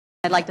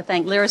I'd like to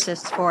thank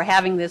LYRASIS for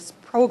having this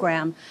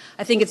program.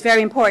 I think it's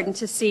very important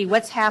to see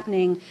what's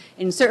happening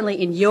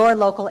certainly in your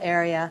local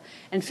area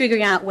and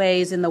figuring out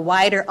ways in the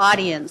wider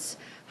audience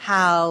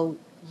how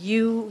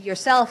you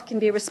yourself can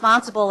be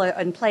responsible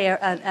and play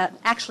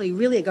actually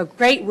really a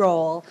great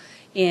role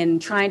in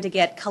trying to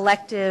get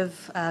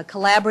collective,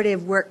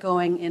 collaborative work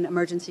going in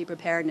emergency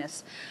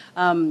preparedness.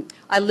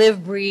 I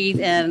live, breathe,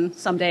 and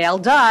someday I'll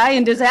die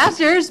in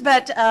disasters,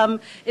 but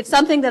it's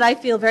something that I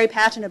feel very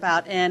passionate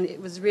about, and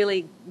it was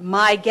really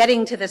my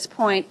getting to this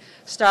point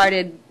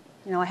started.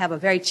 You know, I have a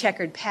very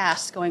checkered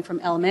past, going from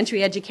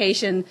elementary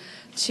education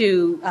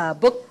to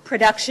book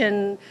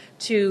production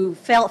to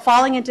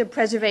falling into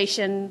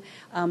preservation,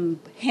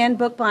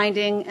 handbook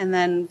binding, and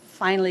then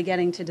finally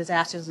getting to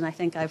disasters. And I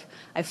think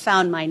I've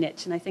found my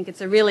niche. And I think it's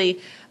a really,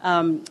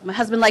 my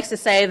husband likes to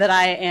say that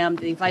I am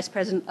the vice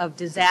president of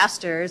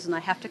disasters, and I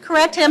have to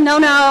correct him. No,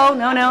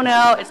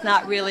 it's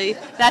not really.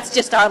 That's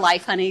just our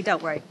life, honey.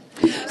 Don't worry.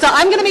 So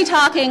I'm going to be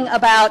talking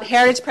about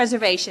Heritage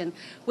Preservation,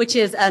 which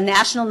is a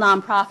national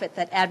nonprofit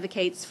that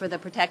advocates for the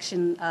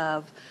protection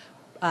of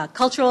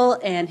cultural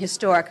and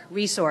historic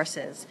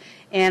resources.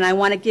 And I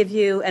want to give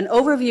you an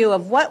overview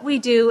of what we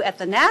do at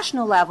the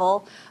national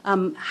level,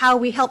 how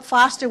we help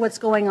foster what's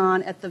going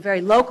on at the very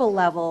local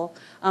level,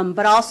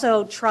 but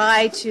also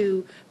try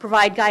to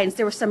provide guidance.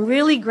 There were some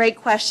really great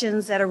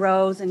questions that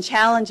arose and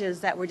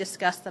challenges that were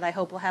discussed that I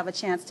hope we'll have a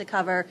chance to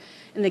cover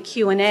in the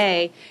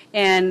Q&A.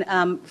 And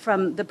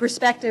from the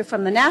perspective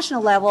from the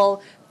national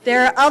level,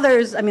 there are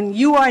others. I mean,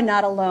 you are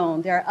not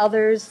alone. There are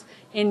others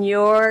in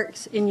your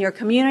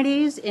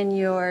communities, in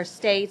your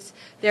states.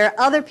 There are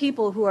other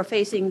people who are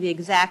facing the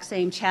exact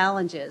same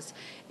challenges.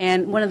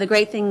 And one of the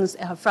great things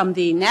from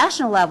the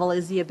national level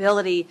is the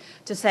ability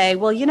to say,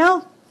 well, you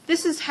know,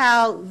 this is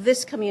how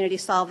this community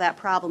solved that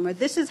problem, or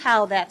this is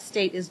how that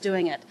state is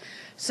doing it.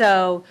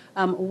 So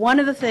one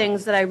of the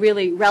things that I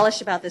really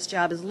relish about this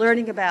job is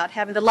learning about,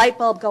 having the light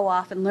bulb go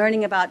off and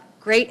learning about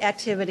great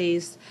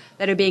activities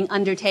that are being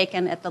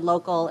undertaken at the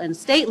local and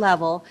state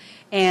level.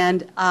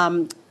 And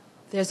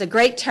there's a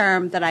great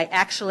term that I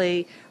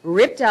actually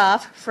ripped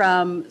off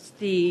from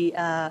the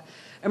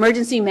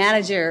emergency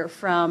manager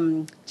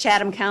from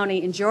Chatham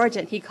County in Georgia.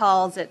 And he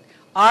calls it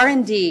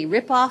R&D,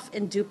 rip off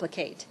and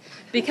duplicate.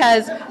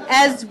 Because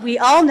as we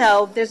all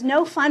know, there's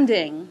no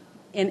funding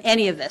in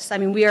any of this. I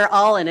mean, we are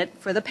all in it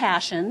for the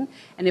passion,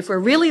 and if we're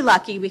really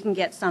lucky, we can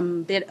get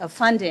some bit of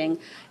funding.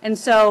 And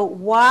so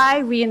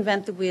why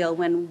reinvent the wheel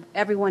when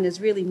everyone is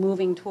really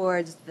moving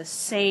towards the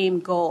same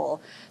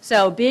goal?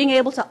 So being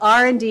able to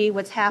R&D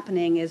what's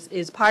happening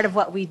is part of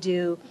what we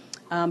do,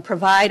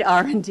 provide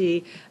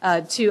R&D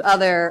to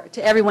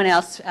everyone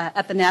else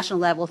at the national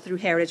level through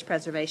heritage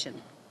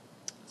preservation.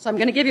 So I'm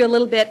going to give you a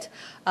little bit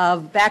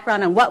of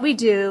background on what we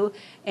do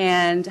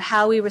and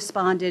how we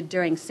responded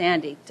during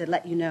Sandy to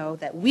let you know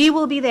that we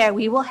will be there,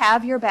 we will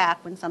have your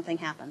back when something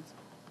happens.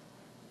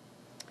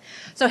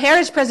 So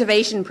heritage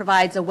preservation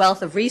provides a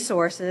wealth of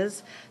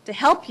resources to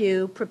help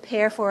you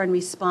prepare for and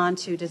respond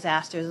to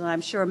disasters, and I'm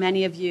sure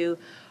many of you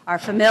are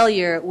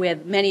familiar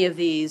with many of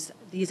these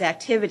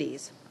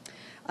activities.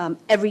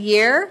 Every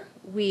year,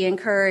 we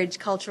encourage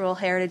cultural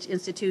heritage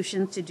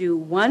institutions to do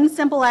one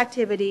simple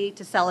activity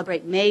to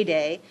celebrate May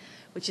Day,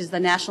 which is the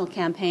national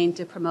campaign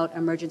to promote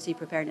emergency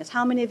preparedness.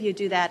 How many of you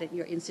do that at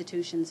your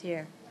institutions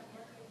here?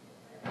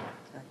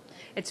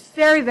 It's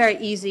very, very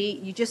easy.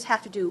 You just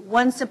have to do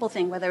one simple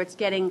thing, whether it's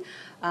getting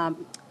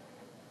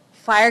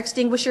fire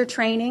extinguisher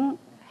training,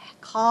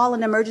 call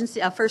an emergency,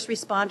 a first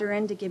responder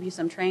in to give you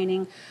some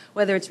training,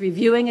 whether it's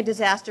reviewing a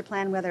disaster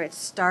plan, whether it's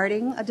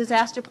starting a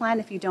disaster plan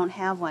if you don't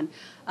have one.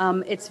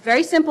 It's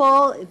very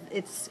simple.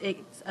 It's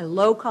a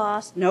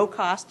low-cost,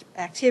 no-cost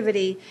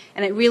activity,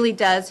 and it really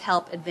does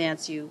help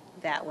advance you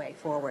that way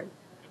forward.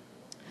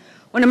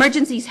 When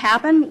emergencies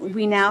happen,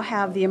 we now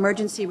have the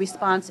Emergency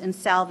Response and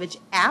Salvage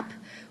app,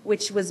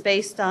 which was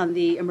based on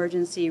the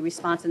Emergency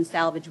Response and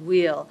Salvage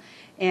wheel.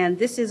 And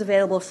this is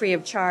available free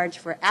of charge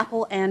for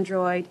Apple,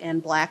 Android,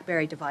 and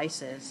BlackBerry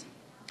devices.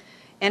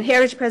 And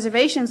Heritage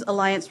Preservation's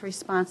Alliance for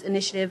Response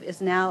initiative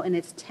is now in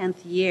its 10th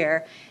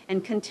year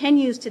and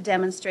continues to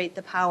demonstrate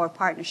the power of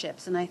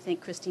partnerships. And I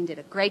think Christine did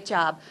a great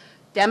job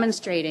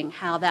demonstrating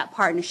how that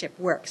partnership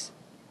works.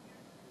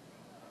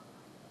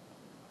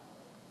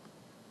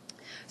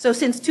 So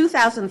since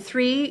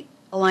 2003,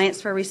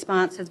 Alliance for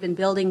Response has been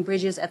building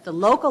bridges at the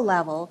local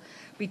level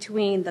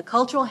between the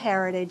cultural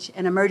heritage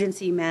and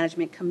emergency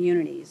management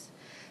communities.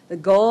 The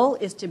goal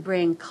is to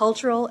bring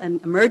cultural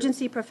and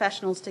emergency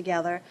professionals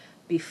together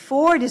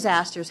before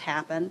disasters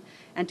happen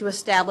and to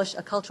establish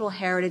a cultural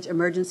heritage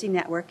emergency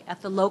network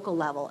at the local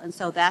level. And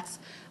so that's,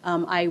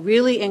 I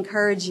really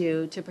encourage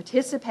you to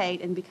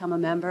participate and become a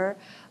member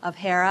of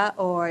HERA,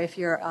 or if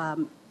you're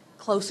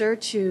closer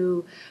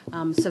to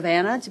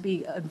Savannah, to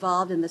be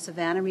involved in the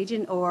Savannah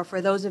region, or for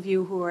those of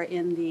you who are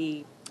in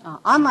the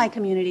online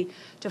community,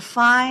 to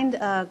find,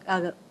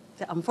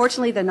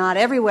 unfortunately they're not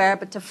everywhere,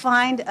 but to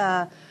find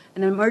an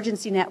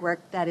emergency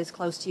network that is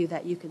close to you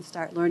that you can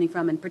start learning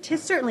from and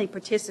certainly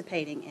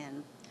participating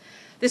in.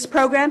 This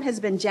program has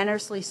been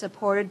generously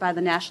supported by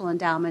the National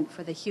Endowment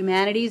for the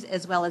Humanities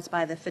as well as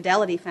by the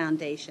Fidelity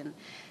Foundation,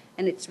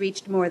 and it's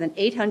reached more than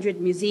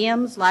 800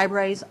 museums,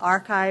 libraries,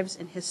 archives,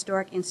 and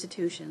historic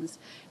institutions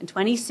in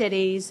 20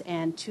 cities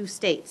and 2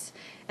 states.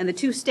 And the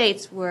 2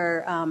 states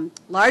were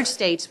large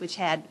states which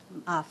had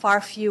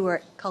far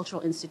fewer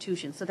cultural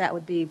institutions, so that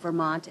would be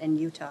Vermont and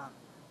Utah.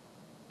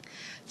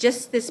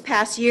 Just this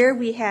past year,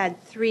 we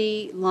had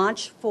 3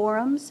 launch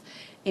forums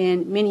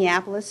in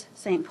Minneapolis,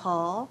 St.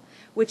 Paul,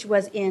 which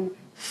was in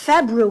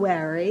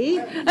February.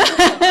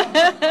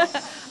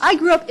 I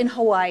grew up in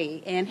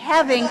Hawaii, and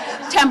having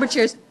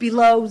temperatures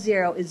below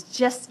 0 is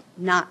just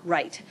not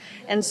right.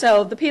 And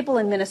so the people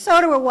in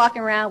Minnesota were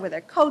walking around with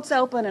their coats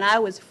open, and I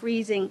was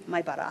freezing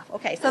my butt off.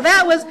 Okay, so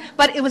that was,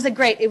 but it was a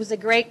great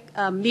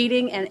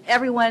meeting, and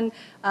everyone,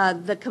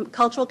 the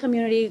cultural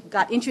community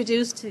got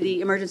introduced to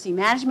the emergency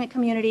management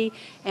community,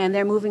 and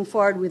they're moving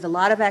forward with a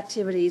lot of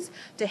activities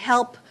to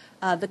help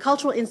the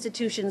cultural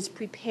institutions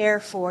prepare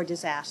for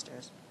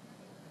disasters.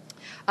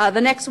 The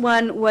next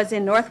one was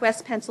in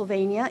Northwest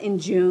Pennsylvania in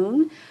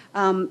June.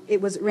 It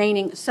was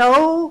raining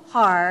so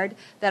hard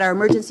that our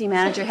emergency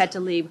manager had to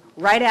leave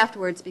right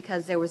afterwards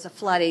because there was a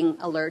flooding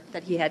alert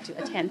that he had to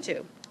attend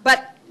to.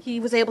 But he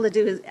was able to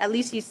do his, at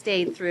least he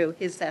stayed through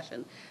his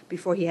session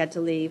before he had to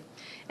leave.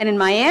 And in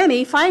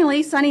Miami,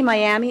 finally, sunny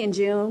Miami in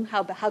June,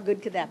 how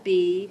good could that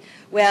be?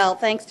 Well,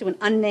 thanks to an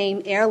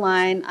unnamed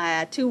airline,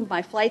 2 of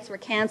my flights were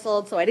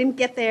canceled, so I didn't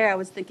get there. I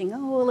was thinking,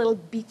 oh, a little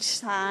beach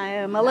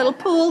time, a little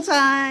pool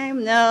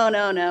time. No,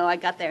 I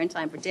got there in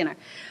time for dinner.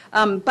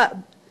 But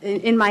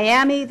in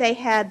Miami, they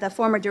had the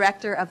former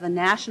director of the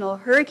National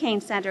Hurricane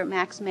Center,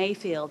 Max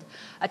Mayfield,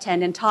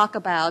 attend and talk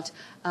about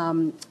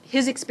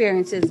his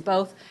experiences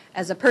both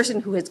as a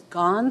person who has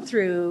gone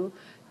through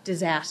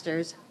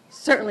disasters,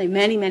 certainly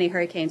many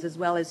hurricanes, as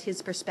well as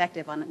his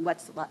perspective on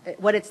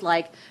what it's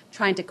like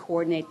trying to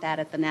coordinate that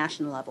at the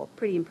national level.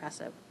 Pretty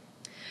impressive.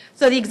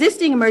 So the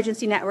existing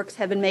emergency networks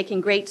have been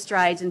making great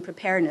strides in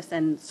preparedness,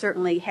 and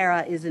certainly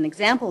HERA is an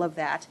example of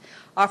that,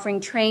 offering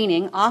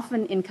training,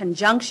 often in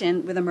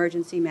conjunction with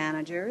emergency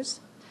managers,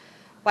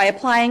 by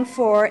applying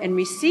for and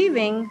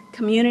receiving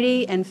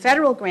community and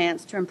federal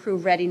grants to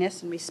improve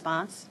readiness and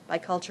response by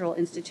cultural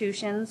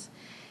institutions,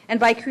 and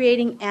by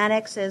creating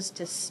annexes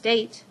to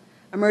state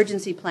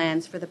emergency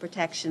plans for the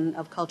protection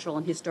of cultural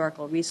and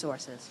historical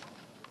resources.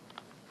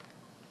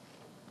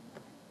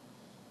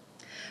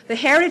 The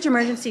Heritage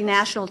Emergency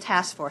National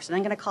Task Force, and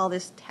I'm going to call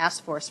this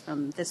task force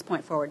from this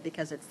point forward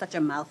because it's such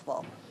a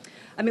mouthful.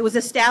 It was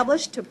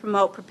established to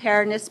promote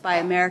preparedness by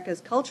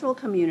America's cultural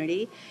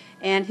community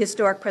and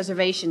historic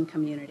preservation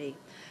community.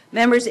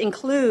 Members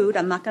include,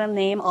 I'm not going to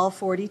name all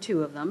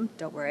 42 of them,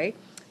 don't worry.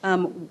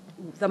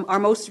 Our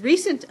most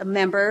recent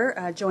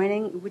member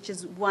joining, which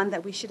is one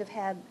that we should have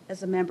had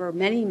as a member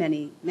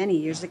many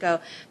years ago,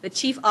 the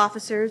Chief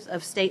Officers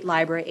of State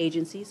Library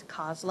Agencies,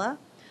 COSLA,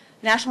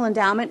 National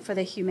Endowment for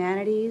the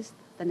Humanities,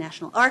 the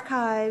National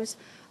Archives,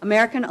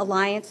 American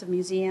Alliance of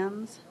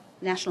Museums,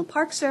 National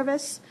Park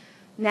Service,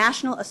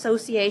 National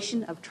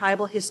Association of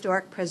Tribal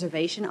Historic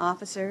Preservation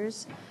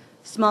Officers,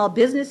 Small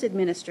Business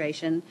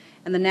Administration,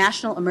 and the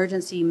National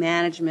Emergency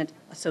Management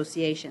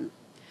Association.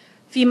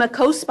 FEMA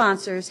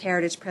co-sponsors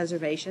Heritage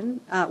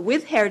Preservation,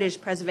 with Heritage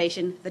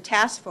Preservation, the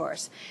task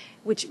force,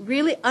 which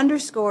really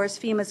underscores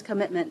FEMA's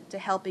commitment to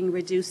helping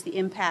reduce the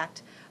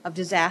impact of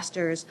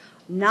disasters,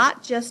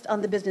 not just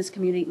on the business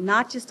community,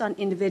 not just on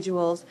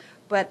individuals,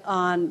 but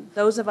on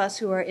those of us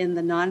who are in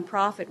the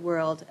nonprofit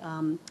world,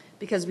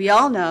 because we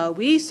all know,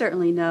 we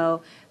certainly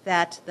know,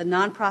 that the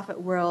nonprofit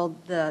world,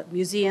 the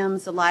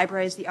museums, the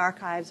libraries, the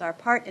archives are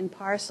part and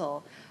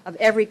parcel of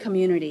every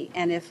community.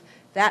 And if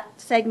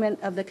that segment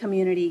of the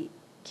community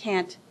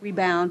can't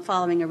rebound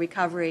following a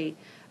recovery,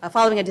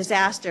 following a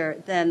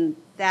disaster, then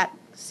that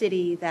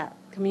city, that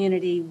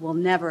community will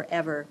never,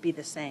 ever be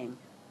the same.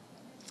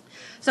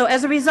 So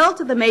as a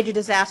result of the major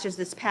disasters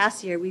this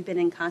past year, we've been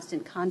in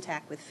constant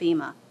contact with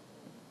FEMA.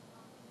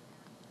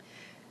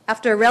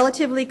 After a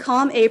relatively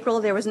calm April,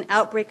 there was an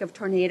outbreak of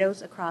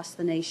tornadoes across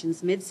the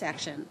nation's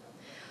midsection.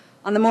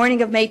 On the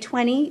morning of May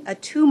 20, a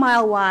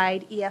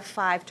 2-mile-wide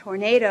EF5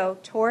 tornado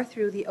tore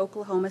through the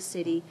Oklahoma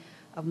City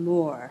of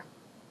Moore,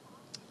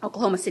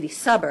 Oklahoma City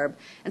suburb.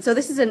 And so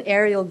this is an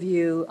aerial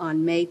view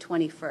on May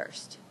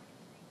 21st.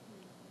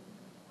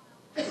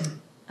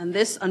 And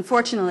this,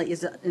 unfortunately,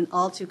 is an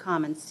all too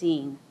common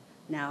scene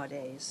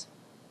nowadays.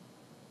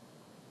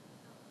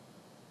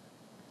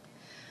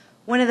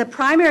 One of the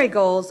primary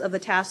goals of the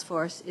task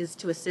force is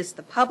to assist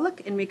the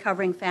public in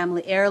recovering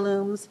family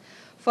heirlooms,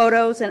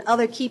 photos, and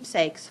other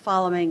keepsakes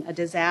following a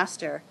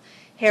disaster.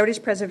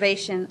 Heritage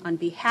Preservation, on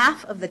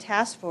behalf of the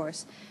task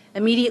force,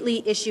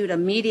 immediately issued a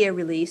media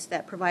release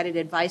that provided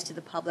advice to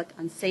the public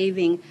on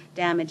saving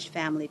damaged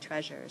family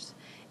treasures.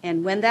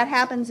 And when that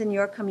happens in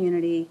your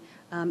community,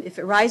 if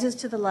it rises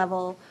to the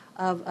level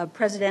of a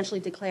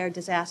presidentially declared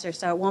disaster,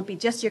 so it won't be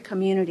just your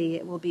community,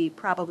 it will be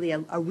probably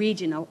a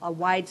region, a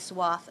wide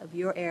swath of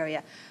your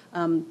area,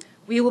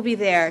 we will be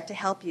there to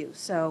help you.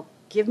 So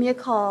give me a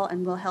call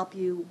and we'll help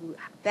you.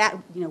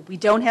 We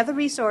don't have the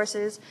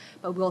resources,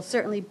 but we'll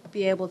certainly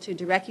be able to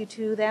direct you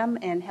to them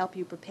and help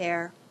you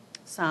prepare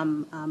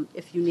some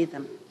if you need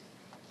them.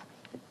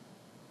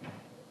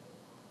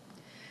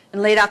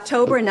 In late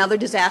October, another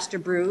disaster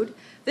brewed,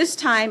 this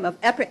time of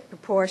epic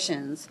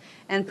proportions,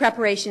 and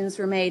preparations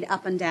were made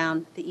up and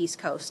down the East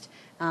Coast.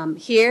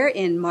 Here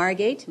in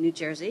Margate, New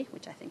Jersey,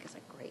 which I think is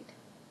a great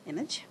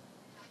image.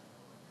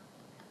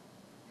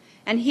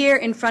 And here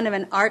in front of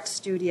an art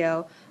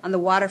studio on the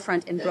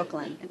waterfront in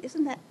Brooklyn. And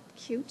isn't that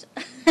cute?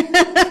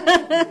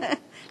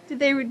 Did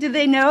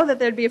they know that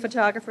there'd be a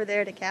photographer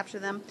there to capture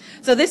them?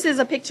 So this is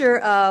a picture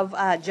of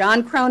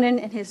John Cronin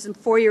and his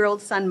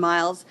 4-year-old son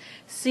Miles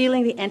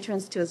sealing the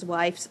entrance to his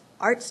wife's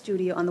art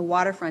studio on the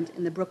waterfront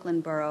in the Brooklyn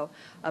borough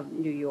of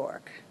New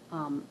York.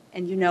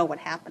 And you know what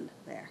happened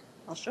there.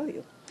 I'll show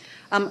you.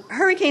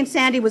 Hurricane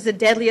Sandy was the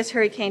deadliest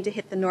hurricane to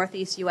hit the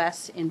northeast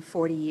U.S. in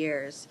 40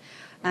 years.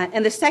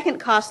 And the second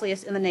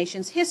costliest in the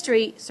nation's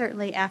history,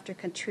 certainly after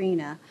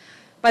Katrina.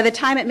 By the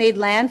time it made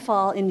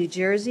landfall in New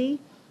Jersey,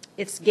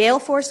 its gale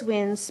force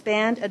winds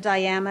spanned a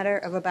diameter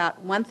of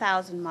about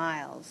 1,000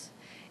 miles.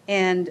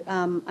 And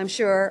I'm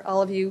sure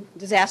all of you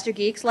disaster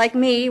geeks like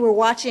me were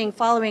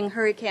following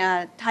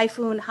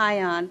Typhoon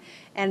Haiyan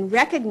and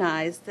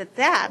recognized that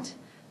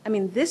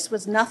this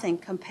was nothing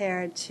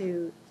compared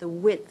to the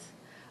width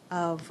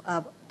of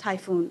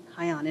Typhoon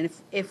Haiyan. And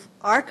if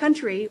our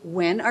country,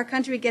 when our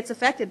country gets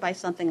affected by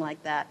something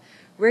like that,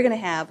 we're going to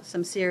have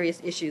some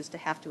serious issues to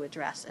have to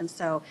address. And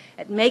so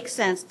it makes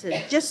sense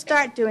to just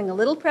start doing a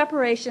little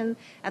preparation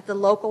at the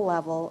local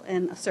level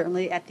and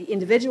certainly at the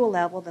individual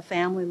level, the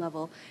family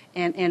level,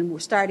 and we're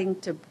starting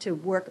to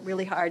work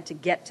really hard to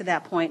get to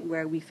that point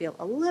where we feel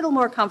a little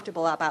more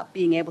comfortable about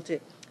being able to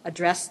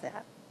address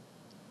that.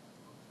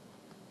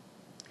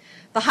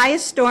 The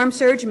highest storm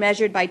surge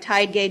measured by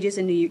tide gauges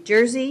in New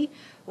Jersey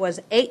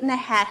was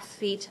 8.5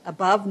 feet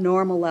above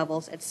normal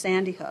levels at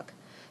Sandy Hook,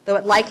 though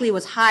it likely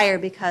was higher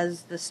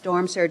because the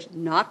storm surge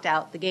knocked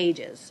out the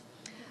gauges.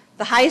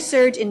 The highest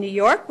surge in New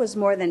York was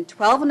more than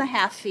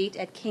 12.5 feet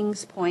at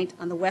Kings Point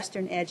on the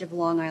western edge of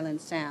Long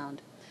Island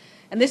Sound.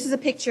 And this is a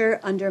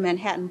picture under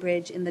Manhattan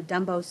Bridge in the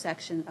Dumbo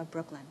section of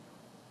Brooklyn.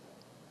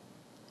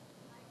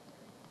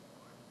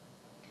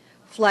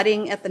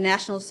 Flooding at the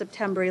National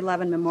September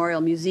 11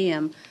 Memorial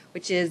Museum,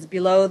 which is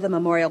below the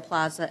Memorial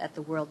Plaza at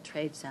the World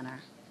Trade Center.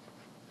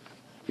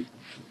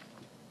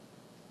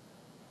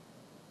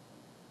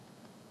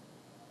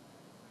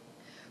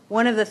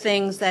 One of the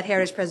things that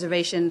Heritage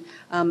Preservation,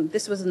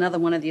 this was another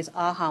one of these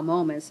aha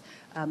moments.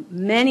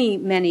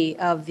 Many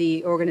of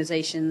the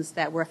organizations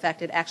that were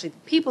affected, actually the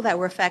people that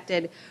were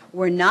affected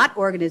were not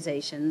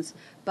organizations,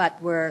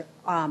 but were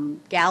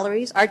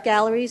galleries, art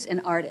galleries, and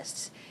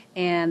artists.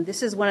 And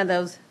this is one of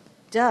those,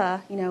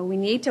 we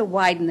need to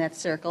widen that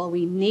circle.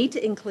 We need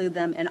to include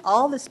them in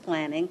all this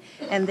planning,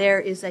 and there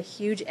is a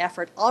huge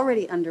effort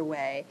already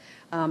underway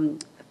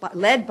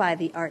led by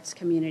the arts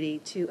community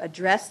to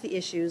address the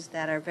issues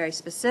that are very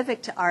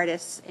specific to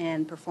artists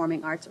and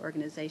performing arts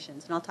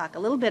organizations. And I'll talk a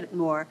little bit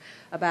more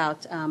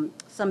about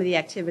some of the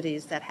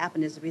activities that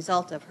happened as a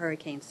result of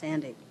Hurricane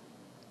Sandy.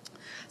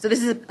 So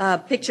this is a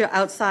picture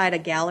outside a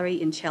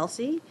gallery in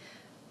Chelsea.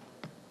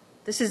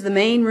 This is the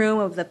main room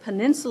of the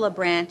Peninsula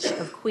branch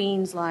of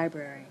Queens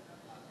Library.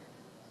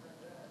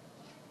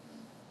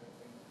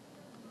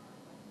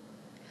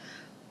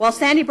 While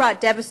Sandy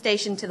brought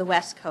devastation to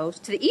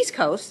the East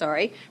Coast,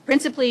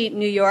 principally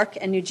New York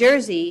and New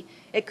Jersey,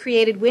 it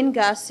created wind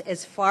gusts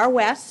as far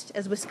west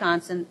as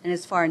Wisconsin and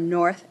as far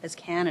north as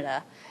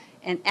Canada,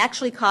 and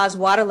actually caused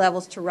water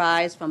levels to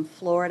rise from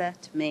Florida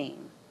to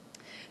Maine.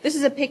 This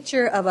is a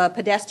picture of a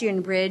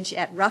pedestrian bridge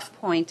at Rough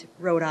Point,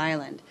 Rhode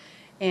Island,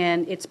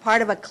 and it's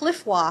part of a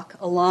cliff walk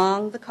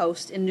along the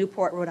coast in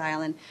Newport, Rhode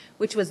Island,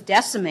 which was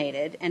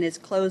decimated and is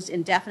closed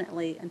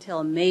indefinitely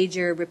until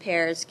major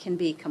repairs can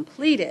be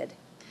completed.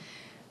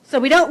 So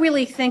we don't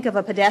really think of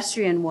a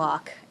pedestrian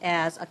walk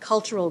as a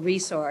cultural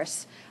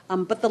resource,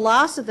 but the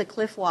loss of the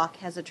cliff walk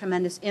has a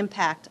tremendous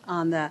impact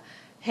on the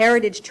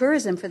heritage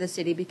tourism for the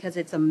city because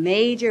it's a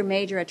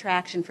major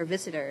attraction for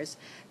visitors.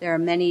 There are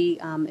many,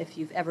 if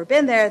you've ever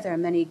been there, there are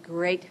many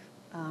great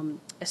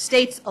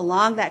estates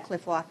along that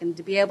cliff walk, and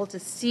to be able to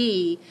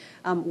see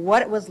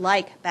what it was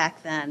like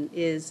back then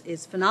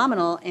is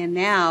phenomenal, and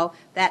now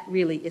that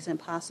really isn't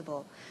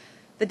possible.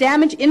 The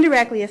damage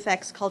indirectly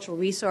affects cultural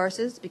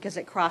resources because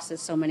it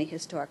crosses so many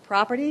historic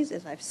properties,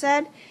 as I've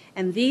said,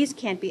 and these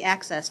can't be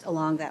accessed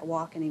along that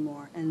walk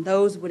anymore. And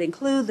those would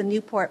include the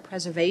Newport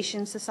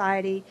Preservation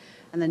Society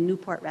and the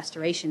Newport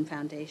Restoration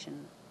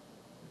Foundation.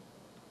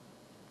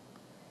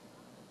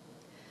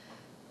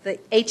 The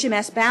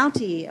HMS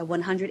Bounty, a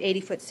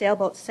 180-foot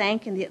sailboat,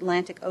 sank in the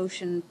Atlantic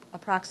Ocean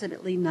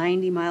approximately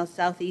 90 miles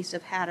southeast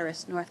of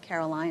Hatteras, North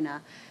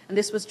Carolina. And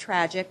this was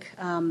tragic.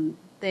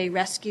 They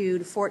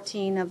rescued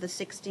 14 of the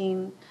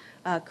 16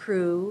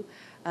 crew.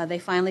 They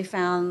finally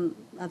found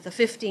the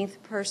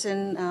 15th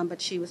person,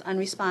 but she was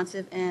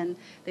unresponsive, and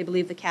they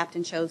believe the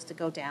captain chose to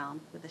go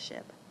down with the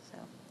ship. So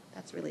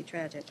that's really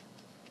tragic.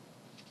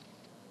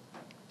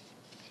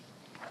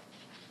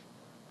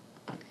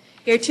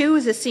 Here, too,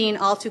 is a scene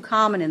all too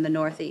common in the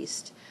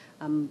Northeast,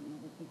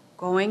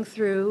 going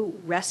through,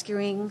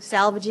 rescuing,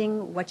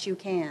 salvaging what you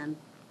can.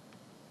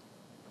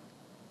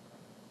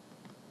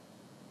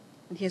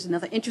 And here's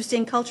another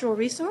interesting cultural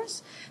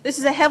resource. This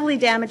is a heavily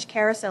damaged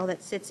carousel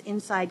that sits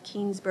inside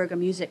Keansburg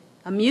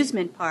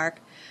Amusement Park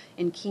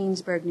in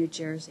Keansburg, New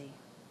Jersey.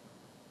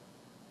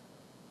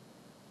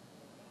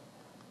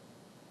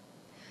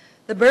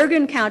 The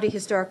Bergen County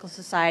Historical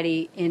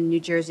Society in New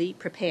Jersey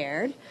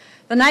prepared.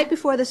 The night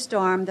before the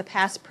storm, the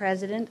past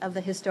president of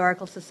the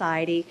Historical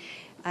Society,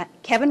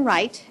 Kevin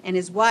Wright, and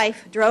his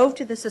wife drove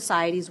to the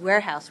Society's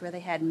warehouse where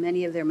they had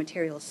many of their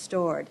materials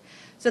stored.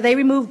 So they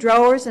removed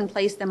drawers and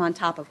placed them on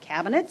top of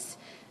cabinets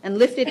and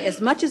lifted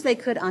as much as they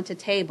could onto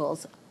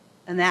tables,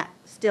 and that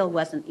still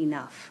wasn't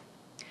enough.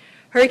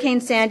 Hurricane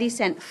Sandy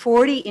sent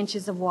 40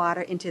 inches of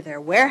water into their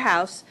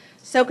warehouse,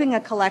 soaking a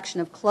collection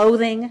of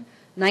clothing,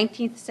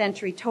 19th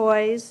century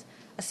toys,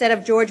 a set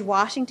of George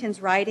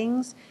Washington's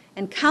writings,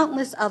 and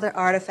countless other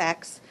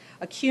artifacts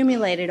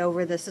accumulated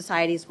over the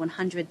Society's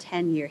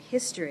 110-year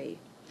history.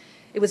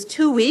 It was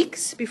 2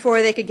 weeks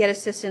before they could get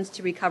assistance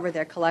to recover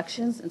their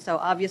collections, and so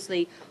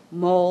obviously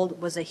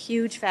mold was a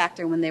huge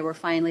factor when they were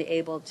finally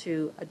able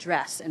to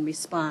address and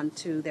respond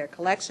to their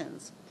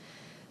collections.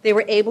 They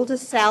were able to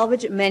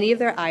salvage many of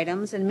their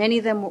items, and many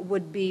of them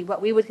would be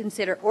what we would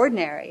consider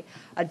ordinary: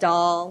 a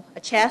doll, a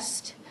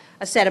chest,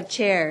 a set of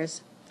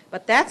chairs.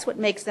 But that's what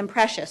makes them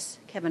precious,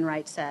 Kevin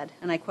Wright said,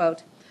 and I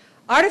quote,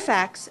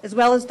 "Artifacts, as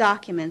well as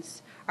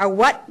documents, are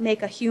what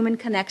make a human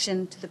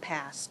connection to the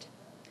past.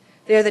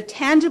 They are the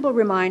tangible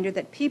reminder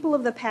that people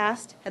of the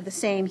past had the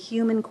same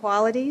human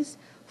qualities,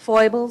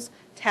 foibles,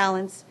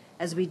 talents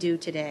as we do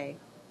today."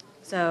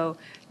 So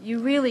you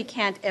really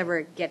can't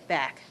ever get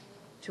back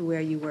to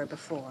where you were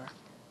before.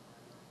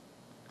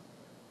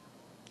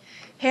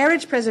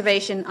 Heritage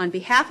Preservation, on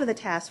behalf of the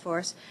task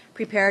force,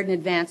 prepared in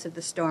advance of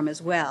the storm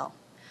as well.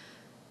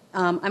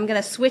 I'm going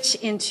to switch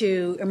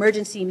into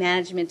emergency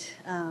management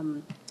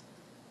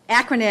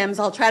acronyms.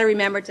 I'll try to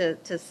remember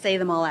to say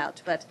them all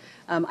out. But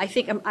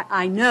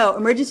I know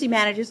emergency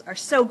managers are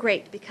so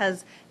great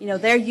because, you know,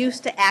 they're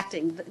used to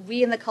acting.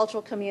 We in the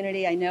cultural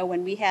community, I know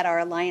when we had our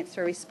Alliance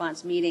for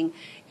Response meeting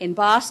in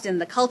Boston,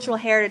 the cultural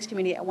heritage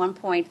community at one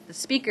point, the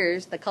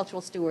speakers, the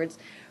cultural stewards,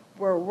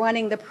 were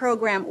running the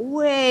program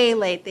way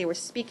late. They were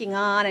speaking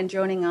on and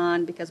droning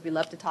on because we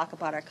love to talk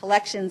about our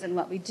collections and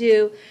what we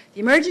do.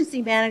 The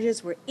emergency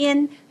managers were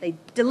in, they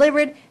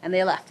delivered, and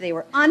they left. They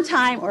were on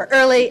time or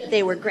early.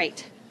 They were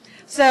great.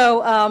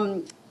 So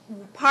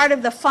part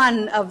of the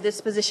fun of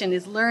this position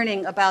is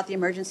learning about the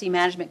emergency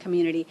management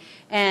community.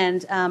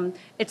 And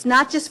it's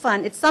not just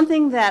fun. It's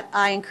something that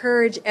I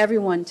encourage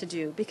everyone to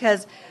do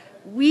because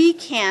we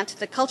can't,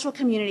 the cultural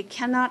community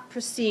cannot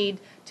proceed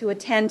to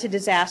attend to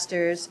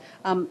disasters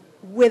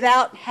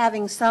without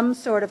having some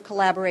sort of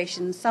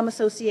collaboration, some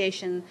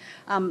association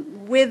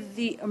with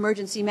the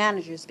emergency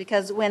managers.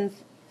 Because when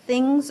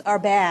things are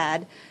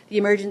bad, the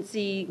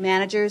emergency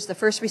managers, the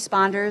first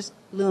responders,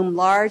 loom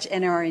large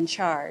and are in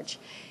charge.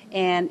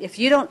 And if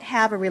you don't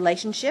have a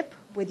relationship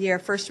with your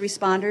first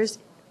responders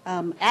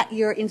at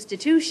your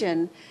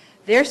institution,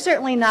 they're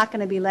certainly not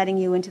going to be letting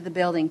you into the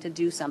building to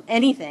do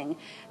anything.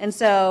 And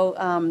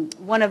so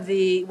one of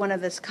the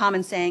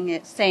common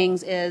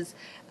sayings is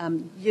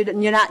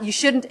you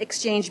shouldn't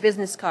exchange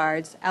business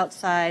cards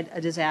outside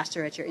a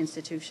disaster at your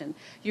institution.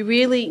 You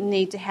really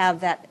need to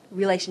have that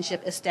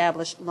relationship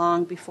established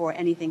long before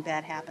anything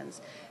bad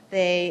happens.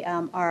 They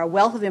are a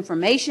wealth of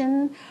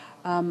information,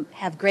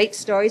 have great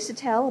stories to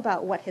tell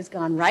about what has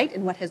gone right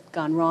and what has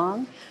gone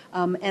wrong,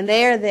 and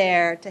they are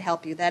there to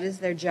help you. That is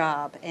their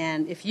job.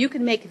 And if you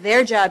can make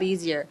their job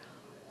easier,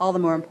 all the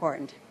more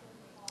important.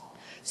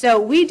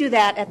 So we do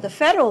that at the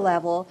federal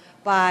level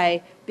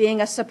by being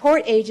a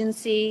support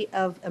agency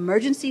of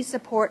Emergency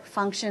Support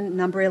Function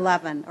Number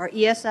 11, or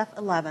ESF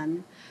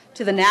 11,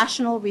 to the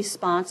National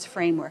Response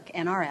Framework,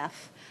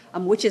 NRF,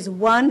 which is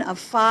one of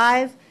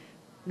 5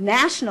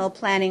 national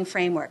planning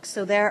frameworks.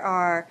 So there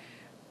are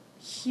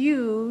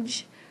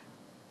huge,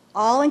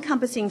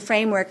 all-encompassing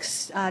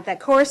frameworks that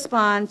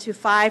correspond to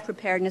 5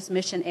 preparedness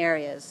mission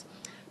areas: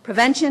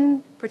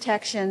 prevention,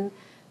 protection,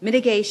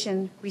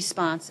 mitigation,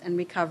 response, and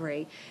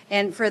recovery.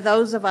 And for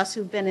those of us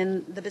who've been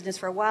in the business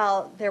for a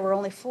while, there were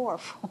only 4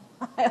 for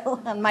a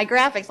while, and my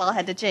graphics all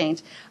had to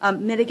change.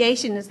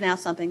 Mitigation is now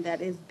something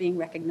that is being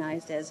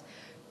recognized as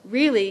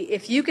really,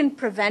 if you can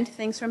prevent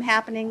things from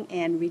happening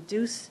and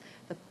reduce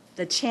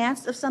the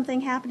chance of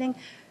something happening,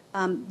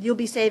 you'll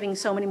be saving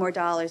so many more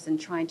dollars than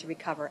trying to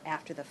recover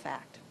after the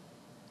fact.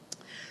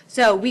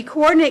 So we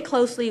coordinate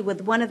closely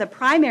with one of the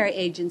primary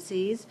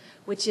agencies,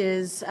 which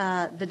is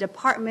the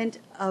Department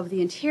of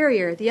the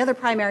Interior. The other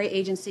primary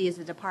agency is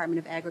the Department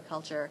of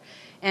Agriculture.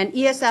 And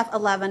ESF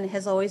 11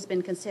 has always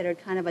been considered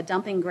kind of a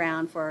dumping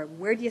ground for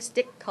where do you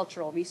stick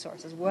cultural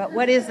resources?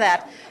 What is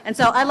that? And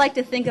so I like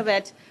to think of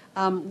it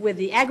with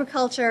the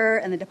Agriculture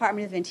and the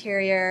Department of the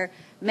Interior,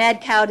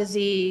 mad cow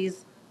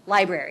disease,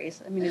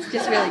 libraries. I mean, it's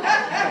just really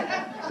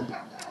good.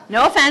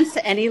 No offense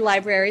to any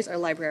libraries or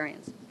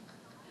librarians.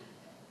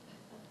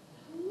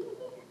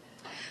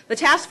 The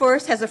task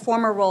force has a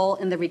formal role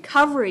in the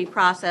recovery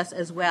process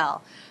as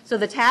well. So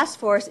the task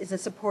force is a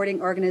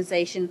supporting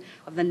organization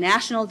of the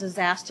National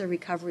Disaster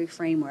Recovery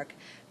Framework.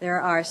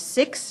 There are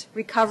 6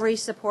 recovery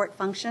support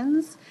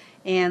functions,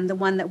 and the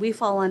one that we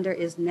fall under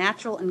is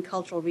Natural and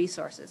Cultural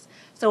Resources.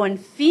 So in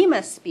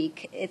FEMA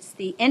speak, it's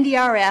the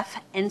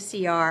NDRF,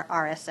 NCR,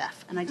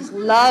 RSF. And I just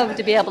love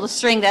to be able to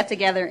string that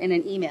together in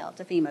an email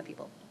to FEMA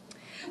people.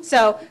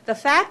 So the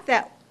fact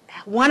that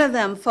one of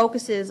them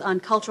focuses on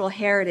cultural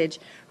heritage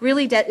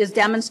really is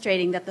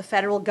demonstrating that the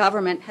federal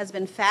government has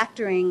been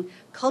factoring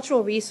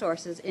cultural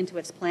resources into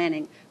its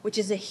planning, which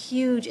is a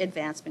huge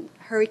advancement.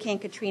 Hurricane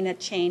Katrina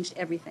changed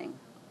everything.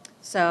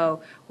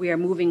 So we are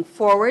moving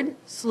forward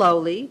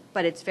slowly,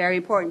 but it's very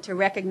important to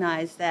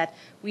recognize that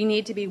we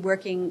need to be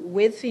working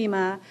with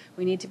FEMA,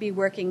 we need to be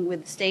working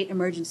with state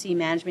emergency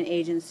management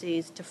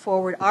agencies to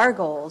forward our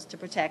goals to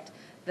protect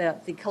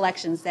the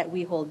collections that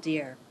we hold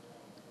dear.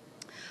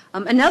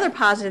 Another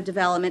positive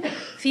development,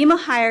 FEMA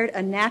hired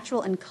a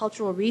natural and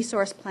cultural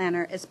resource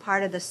planner as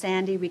part of the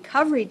Sandy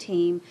recovery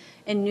team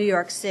in New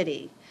York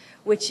City,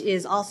 which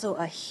is also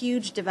a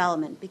huge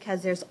development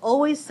because there's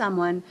always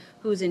someone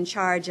who's in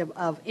charge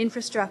of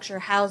infrastructure,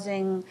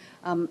 housing,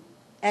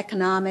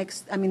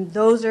 economics. I mean,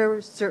 those are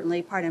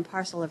certainly part and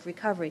parcel of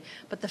recovery.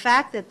 But the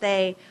fact that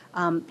they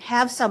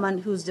have someone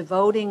who's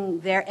devoting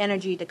their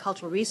energy to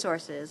cultural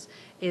resources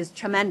is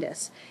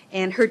tremendous.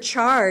 And her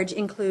charge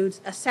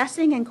includes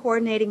assessing and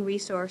coordinating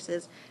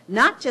resources,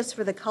 not just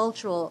for the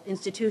cultural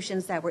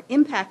institutions that were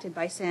impacted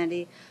by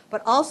Sandy,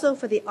 but also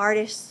for the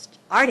artist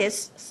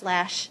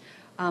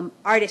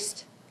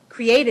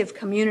creative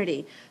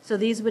community. So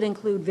these would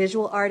include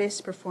visual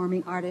artists,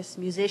 performing artists,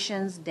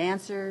 musicians,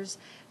 dancers,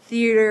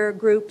 theater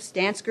groups,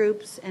 dance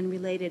groups, and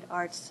related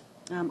arts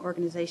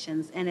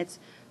organizations. And it's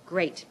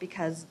great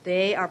because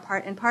they are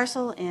part and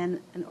parcel, and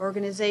an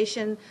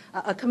organization,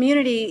 a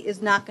community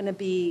is not going to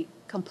be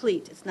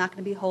complete. It's not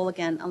going to be whole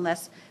again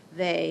unless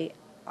they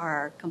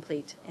are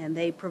complete. And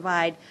they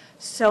provide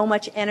so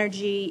much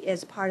energy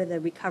as part of the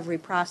recovery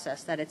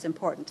process that it's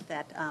important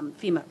that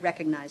FEMA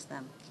recognize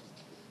them.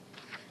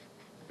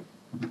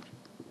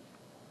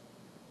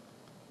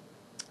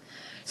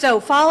 So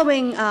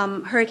following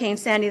Hurricane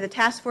Sandy, the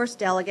task force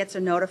delegates are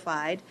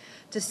notified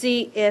to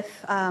see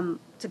if,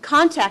 to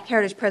contact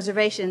Heritage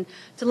Preservation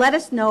to let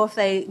us know if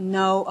they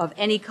know of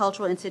any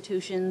cultural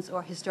institutions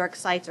or historic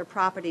sites or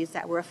properties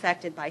that were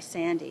affected by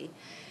Sandy.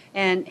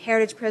 And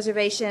Heritage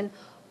Preservation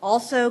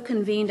also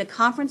convened a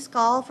conference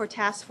call for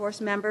task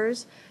force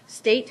members,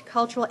 state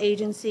cultural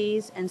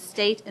agencies, and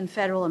state and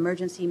federal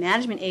emergency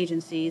management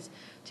agencies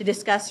to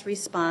discuss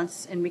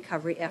response and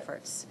recovery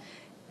efforts.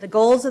 The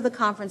goals of the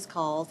conference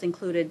calls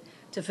included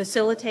to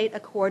facilitate a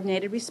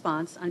coordinated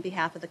response on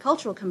behalf of the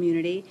cultural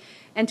community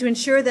and to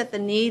ensure that the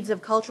needs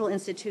of cultural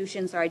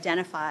institutions are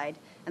identified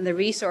and the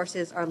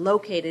resources are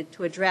located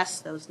to address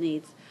those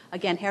needs.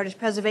 Again, Heritage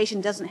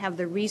Preservation doesn't have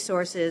the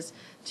resources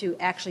to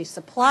actually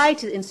supply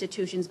to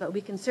institutions, but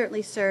we can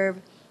certainly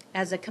serve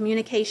as a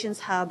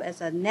communications hub,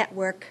 as a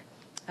network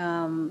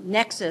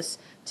nexus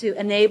to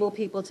enable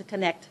people to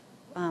connect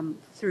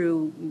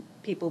through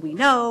people we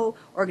know,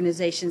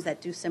 organizations that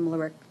do similar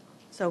work,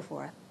 so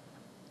forth.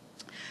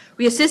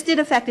 We assisted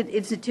affected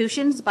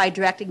institutions by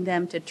directing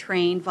them to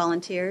train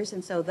volunteers,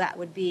 and so that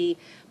would be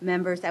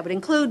members, that would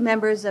include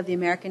members of the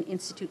American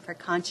Institute for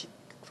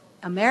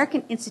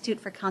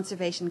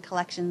Conservation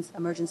Collections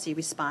Emergency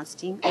Response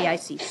Team,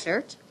 AIC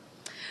CERT.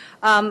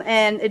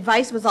 And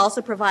advice was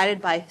also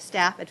provided by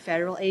staff at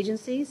federal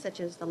agencies, such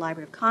as the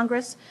Library of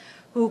Congress,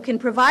 who can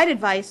provide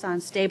advice on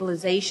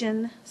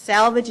stabilization,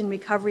 salvage and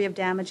recovery of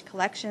damaged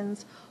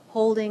collections,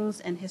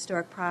 holdings, and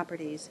historic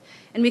properties.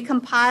 And we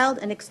compiled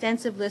an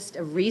extensive list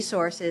of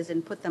resources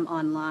and put them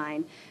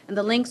online, and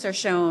the links are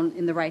shown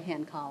in the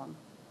right-hand column.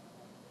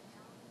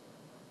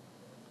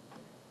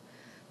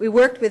 We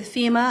worked with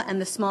FEMA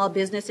and the Small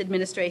Business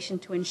Administration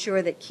to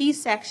ensure that key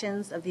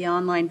sections of the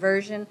online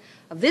version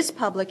of this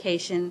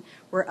publication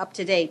were up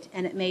to date,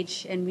 and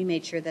we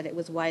made sure that it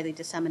was widely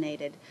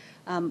disseminated.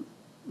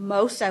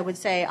 Most, I would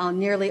say,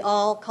 nearly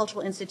all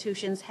cultural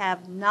institutions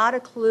have not a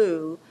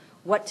clue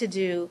what to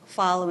do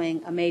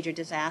following a major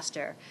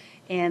disaster.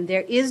 And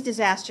there is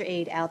disaster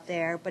aid out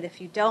there, but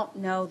if you don't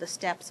know the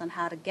steps on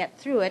how to get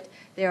through it,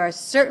 there are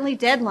certainly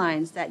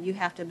deadlines that you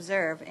have to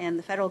observe, and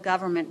the federal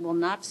government will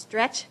not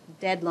stretch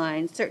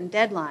deadlines, certain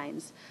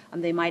deadlines.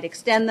 They might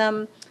extend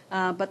them,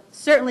 but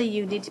certainly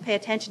you need to pay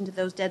attention to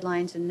those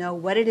deadlines and know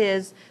what it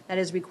is that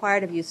is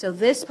required of you. So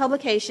this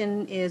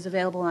publication is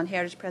available on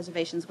Heritage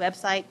Preservation's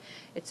website.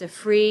 It's a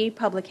free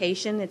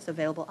publication. It's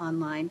available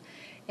online.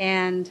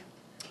 And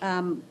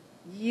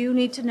you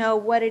need to know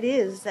what it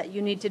is that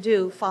you need to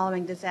do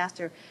following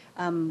disaster,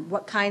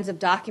 what kinds of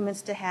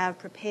documents to have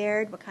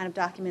prepared, what kind of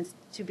documents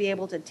to be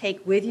able to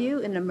take with you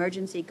in an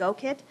emergency go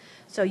kit.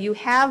 So you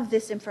have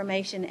this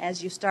information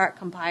as you start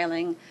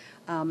compiling,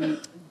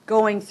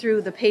 going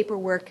through the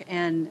paperwork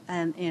and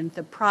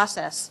the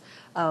process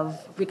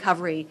of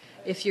recovery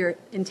if you're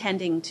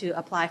intending to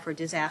apply for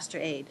disaster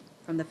aid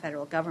from the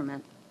federal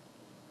government.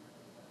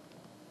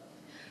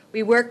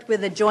 We worked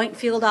with a joint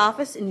field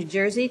office in New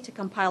Jersey to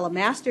compile a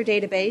master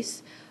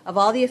database of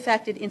all the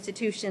affected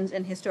institutions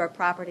and historic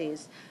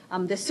properties.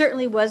 This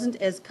certainly wasn't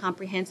as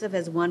comprehensive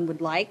as one would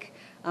like.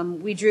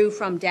 We drew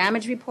from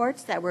damage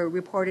reports that were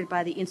reported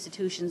by the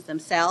institutions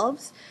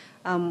themselves,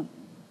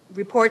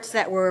 reports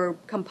that were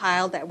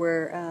compiled that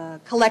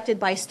were collected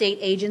by state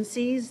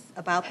agencies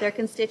about their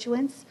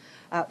constituents.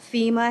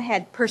 FEMA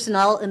had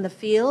personnel in the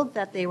field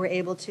that they were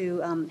able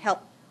to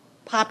help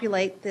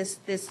populate this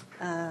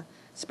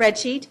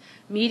spreadsheet,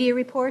 media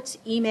reports,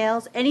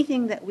 emails,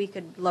 anything that we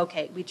could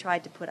locate, we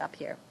tried to put up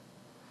here.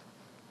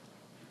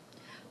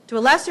 To a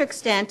lesser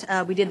extent,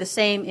 we did the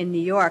same in New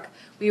York.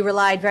 We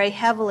relied very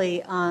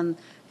heavily on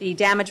the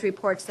damage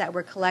reports that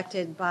were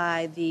collected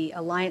by the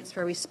Alliance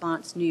for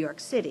Response New York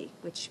City,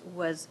 which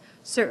was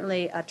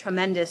certainly a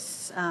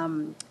tremendous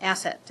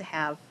asset to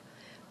have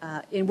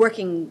in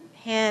working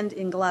hand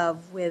in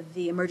glove with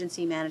the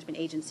Emergency Management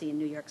Agency in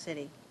New York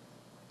City.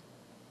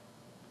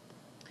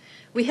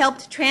 We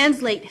helped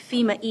translate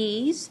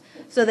FEMA-EASE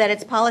so that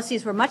its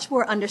policies were much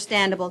more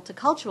understandable to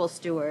cultural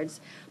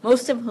stewards,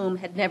 most of whom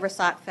had never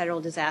sought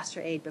federal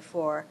disaster aid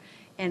before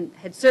and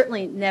had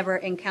certainly never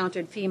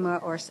encountered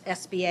FEMA or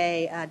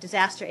SBA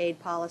disaster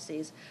aid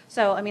policies.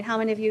 So, I mean, how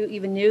many of you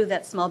even knew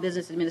that Small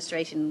Business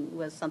Administration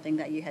was something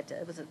that you had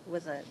to,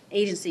 was an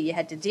agency you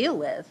had to deal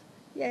with?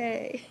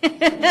 Yay.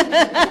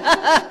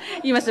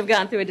 You must have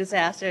gone through a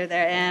disaster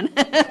there, Anne.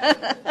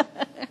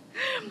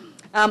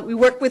 We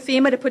worked with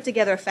FEMA to put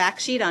together a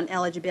fact sheet on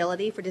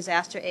eligibility for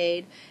disaster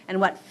aid and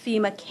what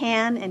FEMA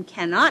can and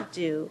cannot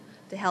do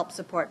to help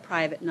support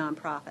private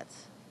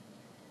nonprofits.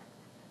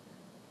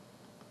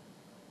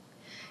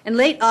 In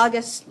late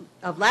August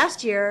of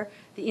last year,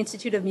 the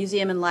Institute of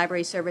Museum and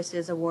Library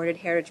Services awarded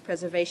Heritage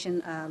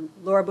Preservation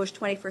Laura Bush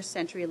 21st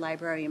Century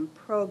Librarian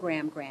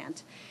Program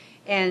Grant.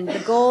 And the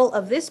goal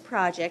of this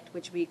project,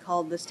 which we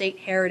called the State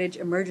Heritage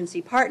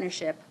Emergency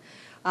Partnership,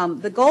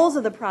 the goals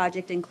of the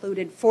project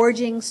included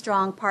forging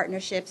strong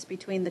partnerships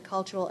between the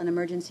cultural and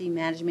emergency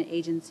management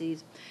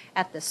agencies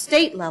at the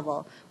state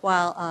level,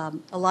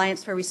 while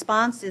Alliance for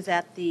Response is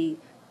at the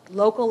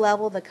local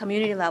level, the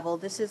community level.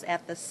 This is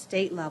at the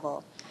state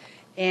level.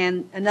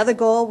 And another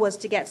goal was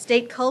to get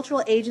state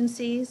cultural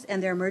agencies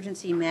and their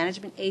emergency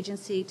management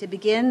agency to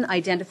begin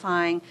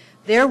identifying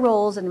their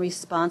roles and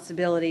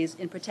responsibilities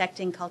in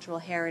protecting cultural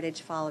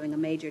heritage following a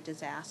major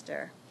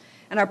disaster.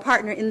 And our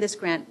partner in this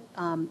grant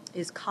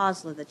is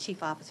COSLA, the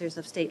Chief Officers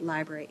of State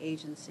Library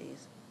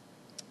Agencies.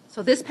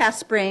 So this past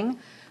spring,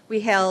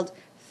 we held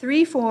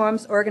 3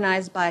 forums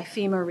organized by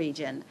FEMA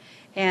region.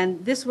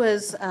 And this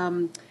was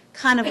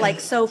kind of like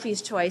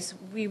Sophie's Choice.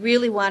 We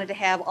really wanted to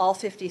have all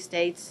 50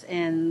 states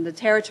and the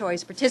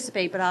territories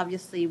participate, but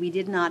obviously we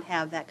did not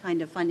have that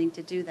kind of funding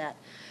to do that.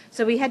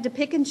 So we had to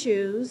pick and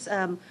choose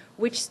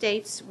which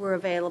states were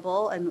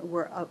available and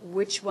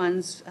which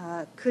ones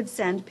could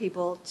send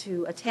people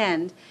to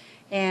attend.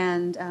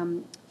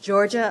 And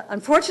Georgia,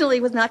 unfortunately,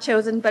 was not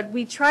chosen, but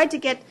we tried to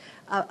get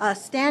a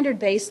standard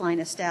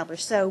baseline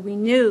established. So we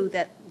knew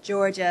that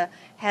Georgia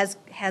is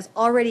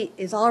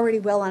already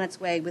well on its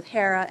way with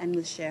HERA and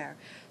with SHARE.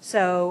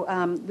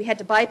 So we had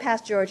to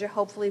bypass Georgia.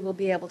 Hopefully we'll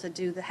be able to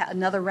do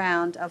another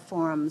round of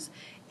forums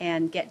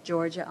and get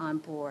Georgia on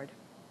board.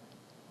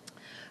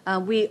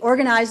 We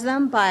organize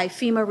them by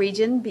FEMA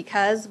region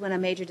because when a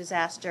major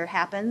disaster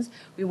happens,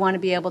 we want to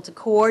be able to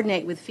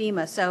coordinate with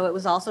FEMA. So it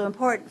was also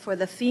important for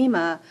the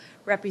FEMA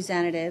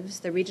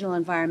representatives, the regional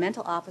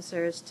environmental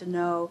officers, to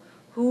know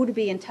who to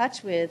be in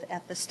touch with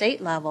at the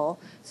state level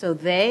so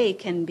they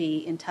can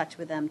be in touch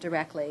with them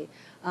directly.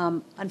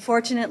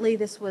 Unfortunately,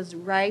 this was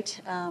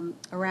right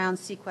around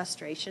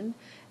sequestration,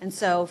 and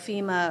so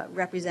FEMA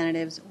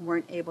representatives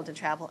weren't able to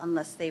travel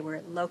unless they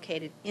were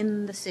located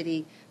in the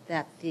city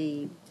that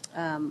the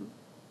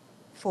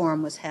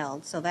forum was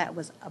held, so that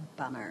was a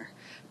bummer.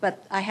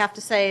 But I have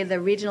to say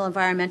the regional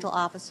environmental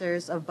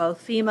officers of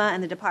both FEMA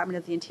and the Department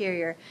of the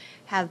Interior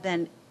have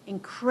been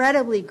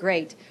incredibly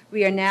great.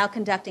 We are now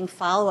conducting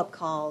follow-up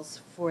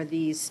calls for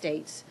these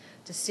states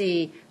to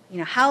see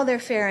how they're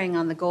faring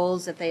on the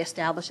goals that they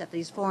establish at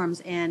these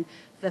forums, and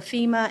the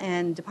FEMA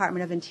and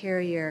Department of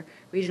Interior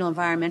regional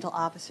environmental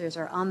officers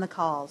are on the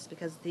calls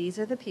because these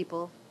are the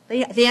people,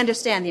 they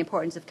understand the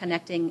importance of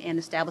connecting and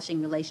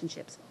establishing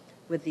relationships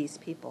with these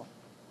people.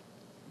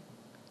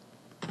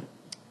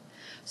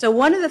 So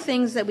one of the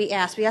things that we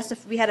asked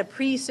if we had a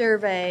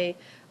pre-survey,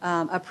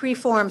 a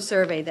pre-forum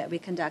survey that we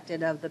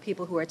conducted of the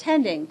people who were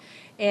attending,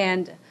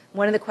 and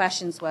one of the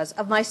questions was,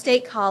 of my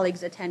state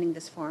colleagues attending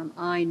this forum,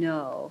 I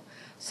know.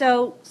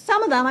 So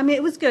some of them, I mean,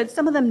 it was good,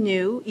 some of them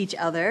knew each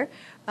other.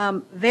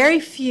 Very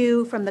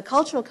few from the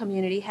cultural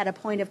community had a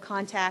point of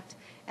contact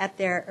at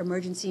their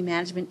emergency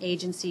management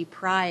agency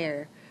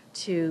prior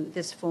to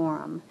this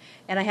forum.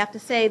 And I have to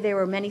say there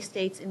were many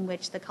states in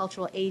which the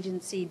cultural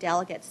agency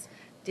delegates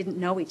didn't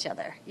know each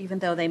other, even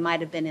though they might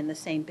have been in the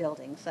same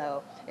building.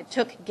 So it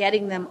took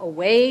getting them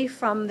away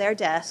from their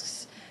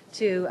desks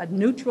to a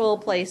neutral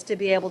place to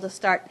be able to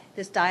start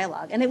this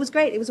dialogue. And it was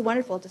great. It was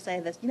wonderful to say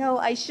this. You know,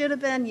 I should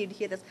have been, you'd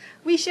hear this,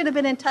 we should have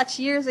been in touch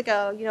years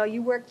ago. You know,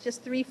 you worked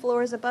just 3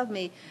 floors above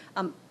me.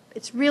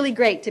 It's really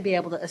great to be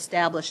able to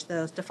establish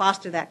those, to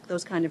foster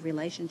those kind of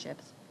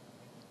relationships.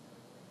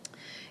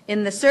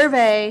 In the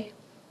survey,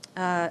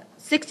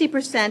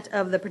 60%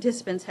 of the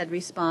participants had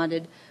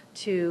responded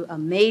to a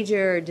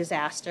major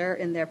disaster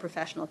in their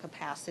professional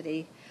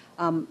capacity.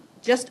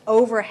 Just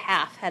over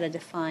half had a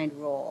defined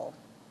role.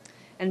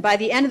 And by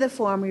the end of the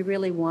form, we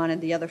really wanted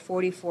the other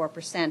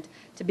 44%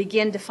 to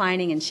begin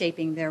defining and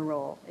shaping their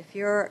role. If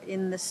you're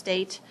in the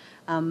state,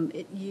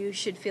 you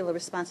should feel a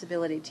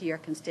responsibility to your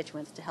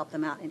constituents to help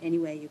them out in any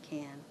way you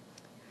can.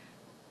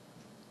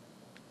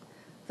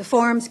 The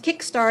forums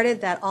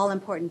kick-started that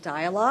all-important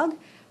dialogue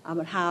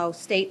on how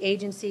state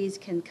agencies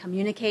can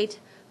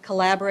communicate,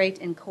 collaborate,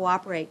 and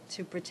cooperate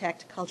to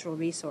protect cultural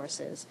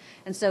resources.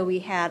 And so we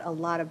had a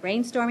lot of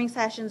brainstorming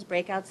sessions,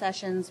 breakout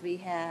sessions. We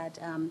had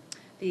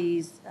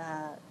these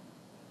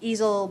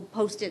easel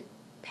post-it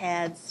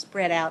pads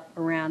spread out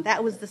around.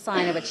 That was the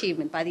sign of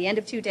achievement. By the end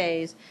of 2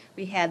 days,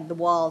 we had the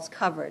walls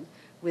covered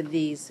with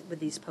these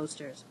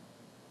posters.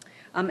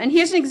 And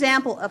here's an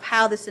example of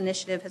how this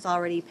initiative has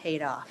already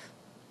paid off.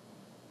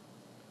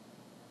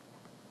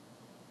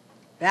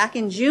 Back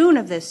in June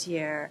of this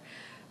year,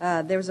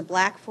 there was a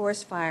black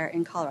forest fire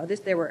in Colorado.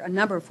 There were a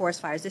number of forest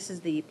fires. This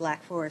is the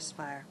Black Forest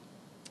Fire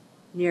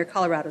near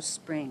Colorado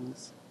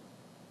Springs.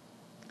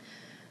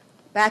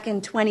 Back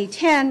in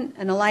 2010,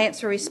 an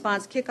Alliance for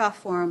Response kickoff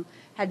forum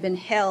had been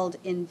held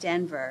in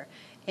Denver.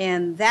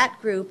 And that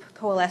group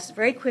coalesced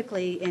very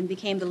quickly and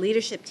became the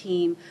leadership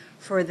team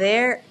for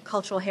their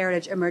Cultural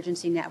Heritage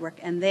Emergency Network.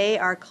 And they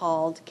are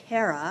called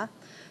CAHRA,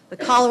 the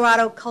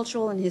Colorado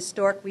Cultural and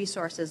Historic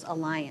Resources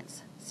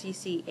Alliance,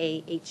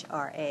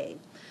 CCAHRA.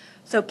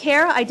 So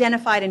CAHRA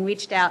identified and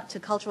reached out to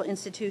cultural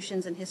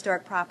institutions and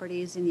historic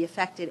properties in the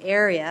affected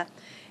area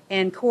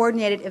and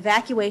coordinated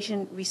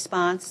evacuation,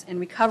 response, and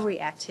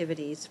recovery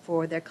activities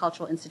for their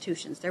cultural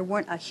institutions. There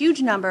weren't a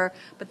huge number,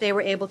 but they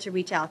were able to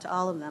reach out to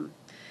all of them.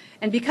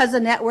 And because the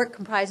network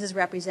comprises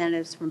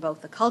representatives from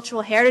both the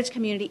cultural heritage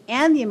community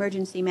and the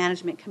emergency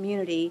management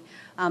community,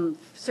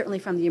 certainly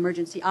from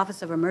the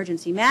Office of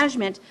Emergency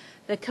Management,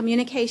 the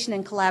communication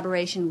and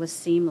collaboration was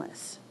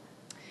seamless.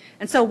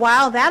 And so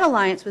while that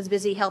alliance was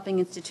busy helping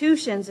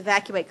institutions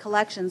evacuate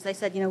collections, they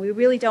said, you know, we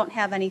really don't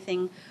have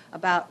anything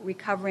about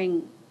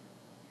recovering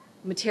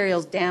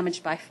materials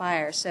damaged by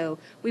fire. So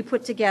we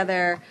put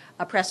together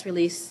a press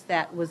release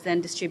that was then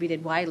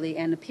distributed widely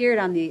and appeared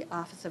on the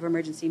Office of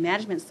Emergency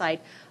Management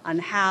site on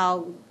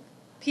how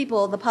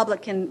people, the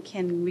public,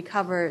 can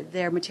recover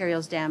their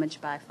materials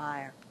damaged by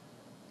fire.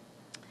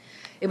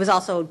 It was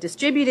also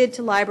distributed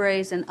to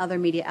libraries and other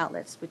media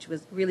outlets, which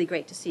was really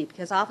great to see,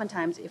 because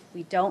oftentimes if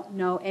we don't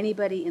know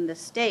anybody in the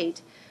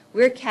state,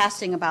 we're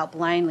casting about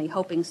blindly,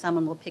 hoping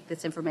someone will pick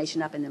this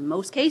information up, and in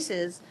most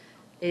cases,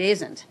 it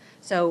isn't.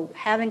 So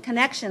having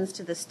connections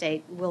to the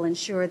state will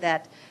ensure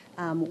that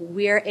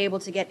we're able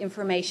to get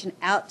information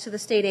out to the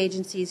state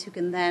agencies who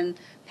can then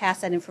pass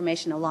that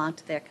information along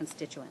to their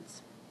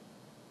constituents.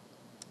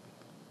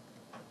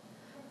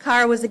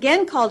 CAHRA was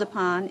again called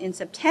upon in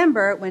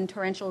September when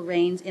torrential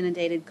rains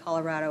inundated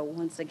Colorado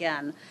once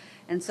again.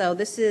 And so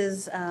this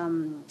is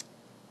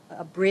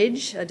a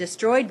bridge, a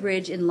destroyed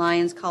bridge in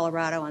Lyons,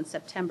 Colorado on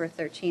September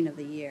 13 of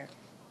the year.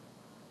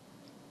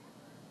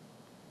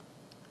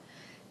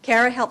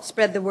 CAHRA helped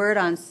spread the word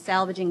on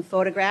salvaging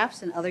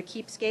photographs and other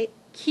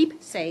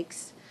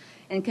keepsakes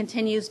and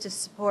continues to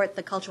support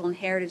the cultural and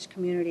heritage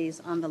communities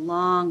on the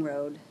long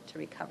road to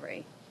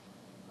recovery.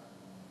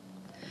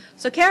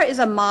 So CAHRA is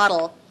a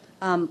model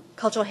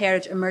cultural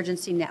heritage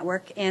emergency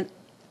network, and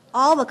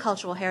all the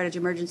cultural heritage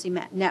emergency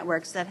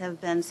networks that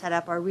have been set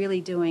up are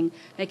really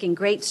making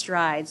great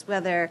strides,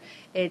 whether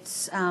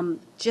it's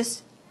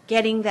just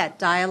getting that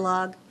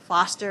dialogue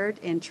fostered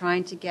and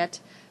trying to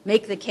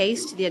make the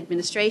case to the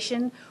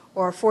administration,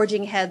 or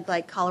forging ahead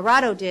like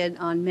Colorado did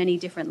on many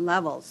different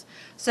levels.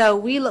 So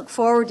we look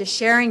forward to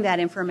sharing that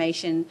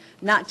information,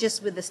 not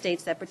just with the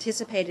states that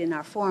participated in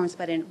our forums,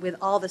 but with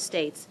all the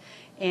states.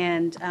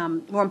 And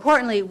more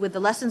importantly, with the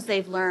lessons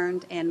they've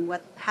learned and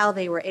how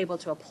they were able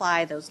to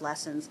apply those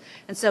lessons.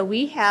 And so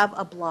we have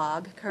a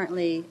blog.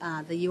 Currently,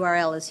 the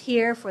URL is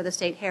here for the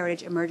State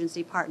Heritage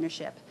Emergency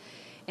Partnership.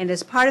 And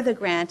as part of the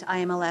grant,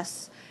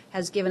 IMLS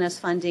has given us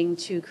funding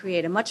to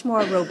create a much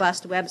more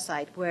robust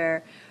website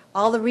where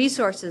all the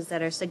resources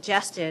that are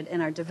suggested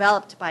and are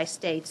developed by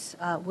states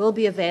will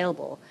be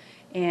available.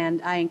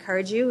 And I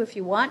encourage you, if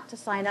you want, to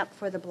sign up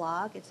for the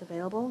blog. It's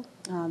available.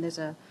 There's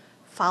a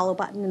follow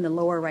button in the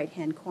lower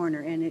right-hand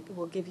corner, and it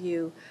will give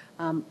you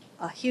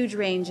a huge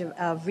range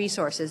of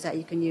resources that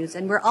you can use.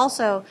 And we're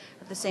also,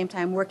 at the same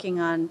time, working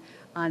on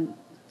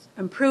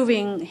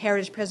improving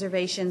Heritage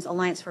Preservation's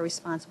Alliance for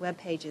Response web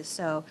pages.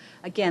 So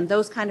again,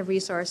 those kind of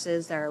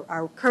resources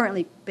are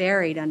currently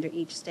buried under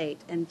each state,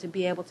 and to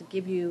be able to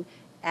give you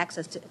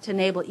access to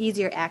enable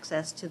easier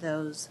access to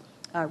those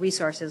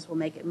resources will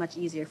make it much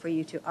easier for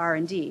you to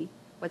R&D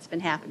what's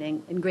been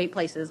happening in great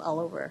places all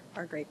over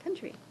our great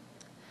country.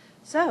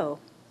 So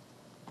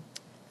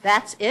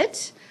that's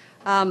it.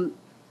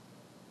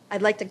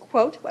 I'd like to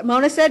quote what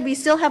Mona said. We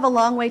still have a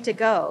long way to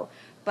go,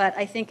 but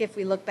I think if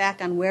we look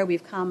back on where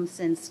we've come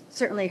since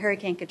certainly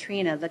Hurricane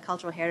Katrina, the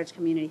cultural heritage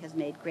community has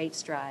made great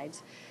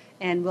strides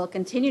and will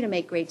continue to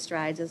make great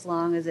strides as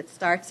long as it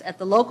starts at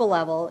the local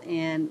level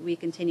and we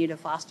continue to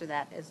foster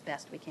that as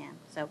best we can.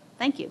 So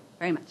thank you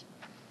very much.